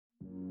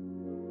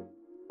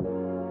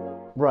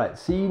Right,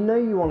 so you know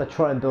you want to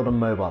try and build a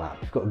mobile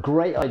app. You've got a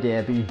great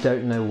idea, but you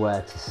don't know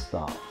where to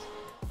start.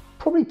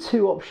 Probably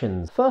two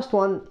options. First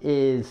one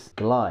is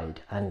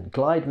Glide, and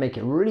Glide make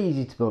it really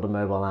easy to build a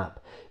mobile app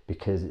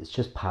because it's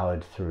just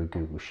powered through a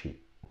Google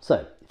Sheet.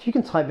 So if you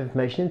can type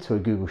information into a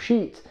Google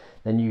Sheet,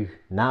 then you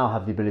now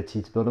have the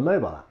ability to build a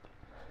mobile app.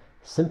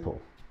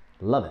 Simple,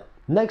 love it.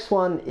 Next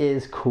one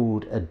is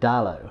called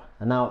Adalo.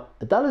 And now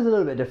Adalo is a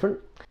little bit different.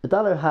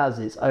 Adalo has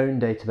its own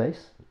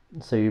database,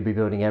 so you'll be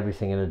building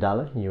everything in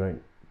Adalo, and you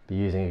won't be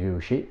using a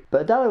Google Sheet.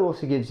 But Adalo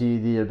also gives you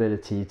the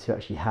ability to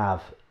actually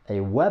have a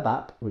web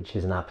app, which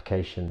is an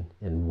application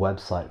in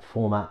website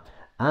format,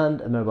 and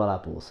a mobile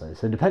app also.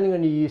 So depending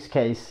on your use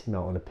case, you might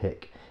want to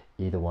pick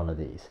either one of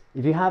these.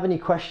 If you have any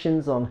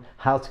questions on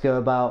how to go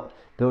about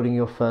building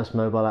your first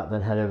mobile app,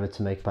 then head over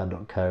to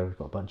makeapp.co. We've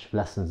got a bunch of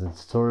lessons and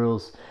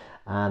tutorials,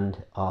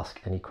 and ask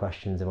any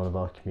questions in one of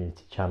our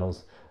community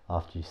channels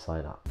after you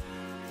sign up.